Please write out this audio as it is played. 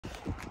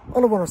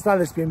Hola, buenos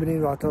tardes,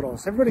 bienvenido a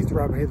todos. Everybody, it's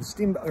Robert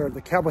here,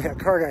 the Cowboy Hat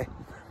Car Guy.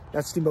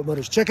 That's Steamboat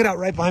Motors. Check it out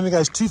right behind me,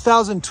 guys.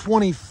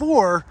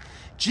 2024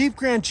 Jeep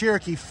Grand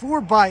Cherokee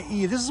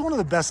 4xE. This is one of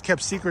the best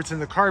kept secrets in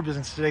the car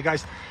business today,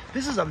 guys.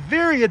 This is a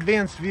very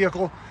advanced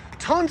vehicle.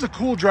 Tons of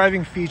cool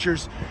driving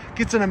features.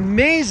 Gets an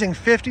amazing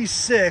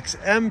 56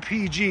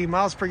 mpg,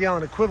 miles per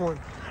gallon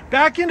equivalent.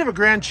 Back end of a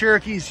Grand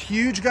Cherokee is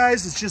huge,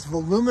 guys. It's just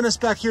voluminous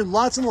back here.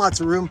 Lots and lots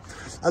of room.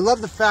 I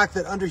love the fact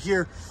that under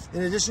here,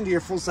 in addition to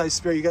your full-size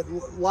spare, you got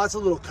lots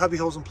of little cubby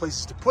holes and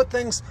places to put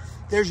things.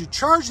 There's your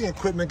charging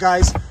equipment,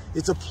 guys.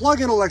 It's a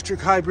plug-in electric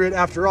hybrid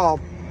after all.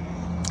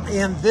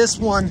 And this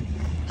one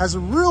has a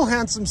real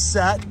handsome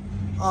set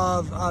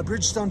of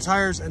Bridgestone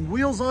tires and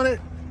wheels on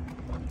it.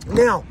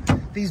 Now,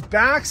 these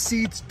back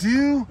seats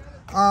do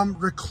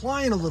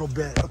recline a little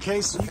bit,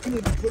 okay? So you can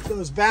even put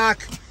those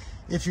back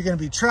if you're going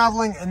to be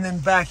traveling. And then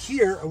back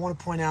here, I want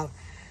to point out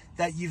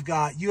that you've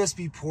got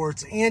USB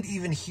ports and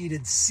even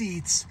heated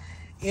seats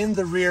in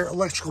the rear,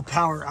 electrical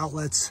power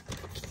outlets,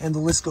 and the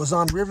list goes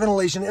on. Rear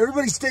ventilation,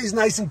 everybody stays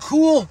nice and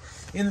cool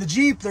in the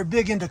Jeep. They're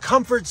big into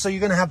comfort, so you're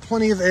going to have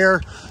plenty of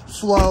air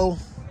flow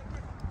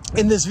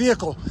in this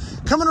vehicle.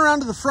 Coming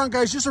around to the front,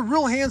 guys, just a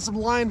real handsome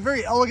line,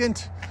 very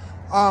elegant,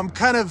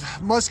 kind of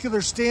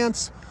muscular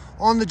stance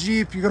on the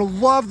Jeep. You're gonna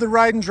love the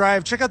ride and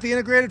drive. Check out the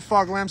integrated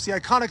fog lamps, the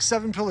iconic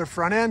 7-pillar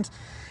front end,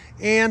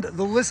 and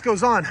the list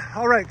goes on.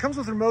 All right, comes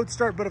with remote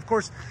start, but of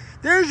course,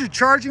 there's your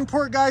charging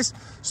port, guys.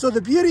 So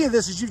the beauty of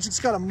this is you've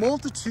just got a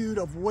multitude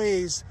of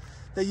ways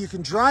that you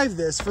can drive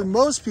this. For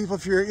most people,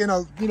 if you're in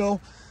a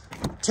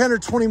 10 or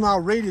 20 mile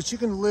radius, you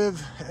can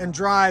live and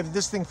drive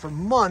this thing for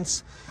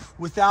months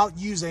without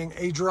using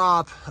a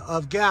drop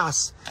of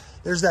gas.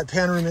 There's that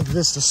panoramic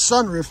vista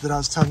sunroof that I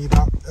was telling you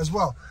about as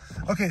well.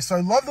 Okay, so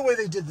I love the way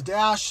they did the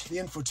dash, the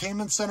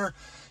infotainment center.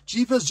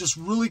 Jeep has just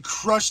really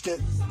crushed it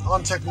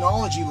on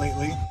technology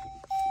lately.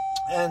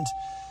 And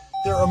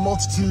there are a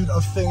multitude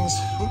of things.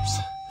 Oops,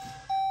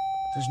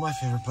 there's my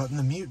favorite button,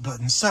 the mute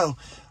button. So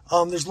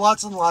there's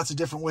lots and lots of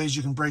different ways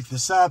you can break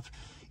this up.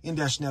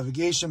 In-dash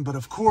navigation, but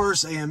of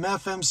course, AM,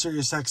 FM,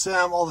 Sirius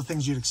XM, all the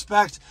things you'd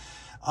expect.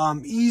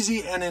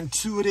 Easy and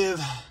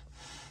intuitive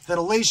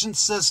ventilation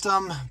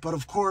system, but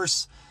of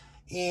course,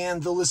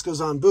 and the list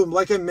goes on. Boom,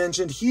 like I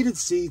mentioned, heated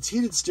seats,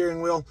 heated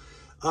steering wheel,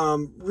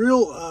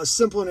 real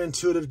simple and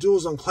intuitive, dual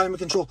zone climate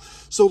control.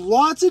 So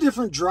lots of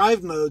different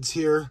drive modes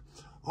here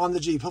on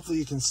the Jeep. Hopefully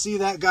you can see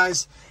that,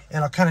 guys,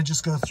 and I'll kind of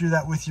just go through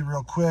that with you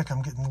real quick.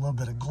 I'm getting a little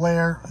bit of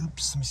glare.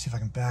 Oops, let me see if I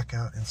can back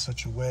out in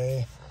such a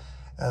way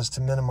as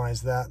to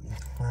minimize that.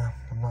 Well,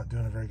 I'm not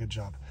doing a very good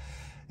job.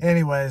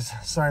 Anyways,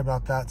 sorry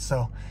about that.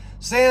 So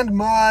sand,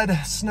 mud,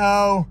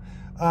 snow,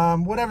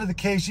 whatever the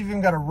case, you've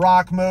even got a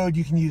rock mode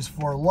you can use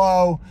for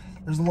low.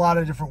 There's a lot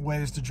of different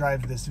ways to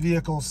drive this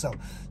vehicle. So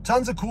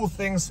tons of cool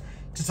things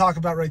to talk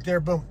about right there.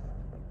 Boom.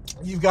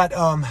 You've got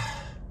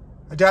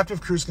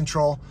adaptive cruise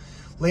control,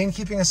 lane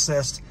keeping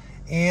assist,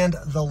 and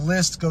the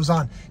list goes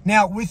on.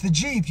 Now with the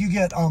Jeep, you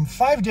get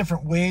 5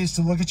 different ways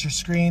to look at your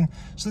screen.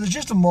 So there's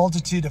just a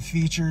multitude of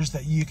features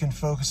that you can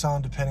focus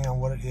on depending on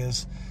what it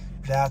is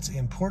that's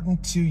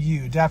important to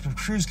you. Adaptive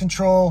cruise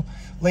control,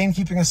 lane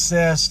keeping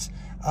assist,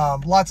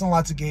 lots and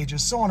lots of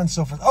gauges, so on and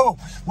so forth. Oh,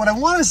 what I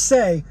want to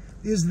say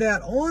is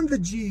that on the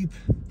Jeep,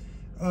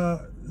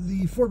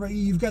 the 4xE,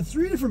 you've got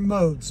 3 different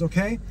modes,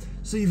 okay?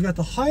 So you've got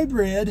the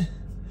hybrid,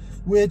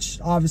 which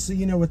obviously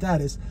you know what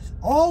that is.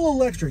 All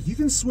electric. You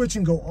can switch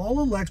and go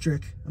all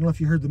electric. I don't know if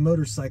you heard the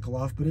motorcycle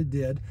off, but it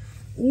did.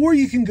 Or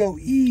you can go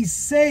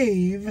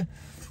e-save,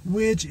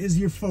 which is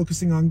you're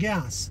focusing on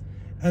gas.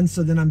 And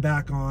so then I'm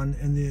back on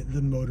and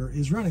the motor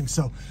is running.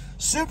 So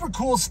super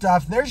cool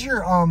stuff. There's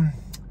your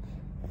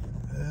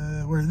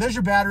there's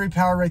your battery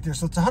power right there.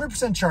 So it's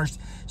 100% charged.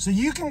 So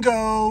you can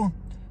go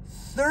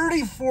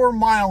 34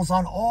 miles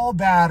on all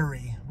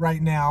battery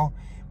right now,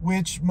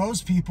 which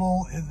most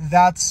people,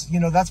 that's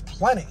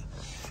plenty.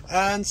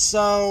 And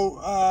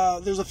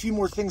so there's a few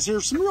more things here.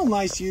 Some real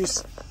nice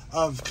use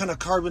of kind of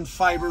carbon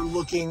fiber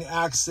looking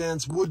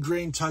accents, wood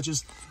grain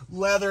touches,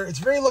 leather. It's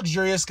very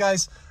luxurious,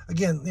 guys.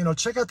 Again,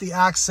 check out the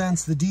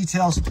accents, the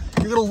details.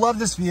 You're gonna love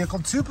this vehicle.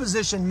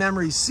 2-position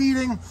memory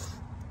seating,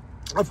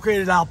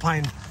 upgraded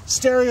Alpine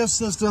stereo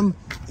system,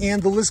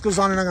 and the list goes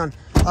on and on.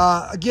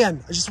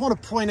 Again, I just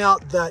want to point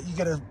out that you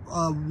get a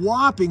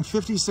whopping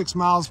 56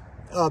 miles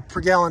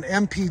per gallon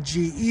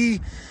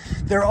MPGE.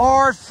 There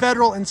are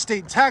federal and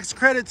state tax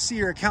credits. See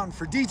your accountant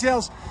for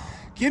details.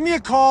 Give me a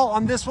call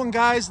on this one,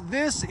 guys.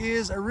 This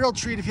is a real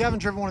treat. If you haven't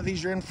driven one of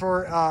these, you're in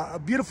for a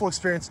beautiful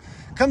experience.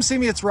 Come see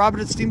me. It's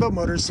Robert at Steamboat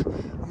Motors.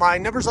 My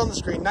number's on the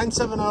screen,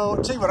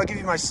 970. Tell you what, I'll give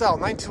you my cell,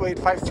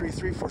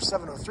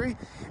 928-533-4703.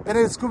 Ven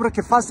y descubre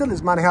que fácil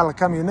es manejar la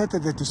camioneta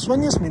de tus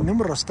sueños. Mi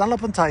número está en la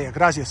pantalla.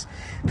 Gracias.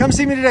 Come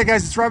see me today,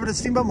 guys. It's Robert at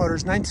Steamboat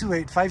Motors,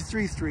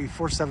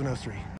 928-533-4703.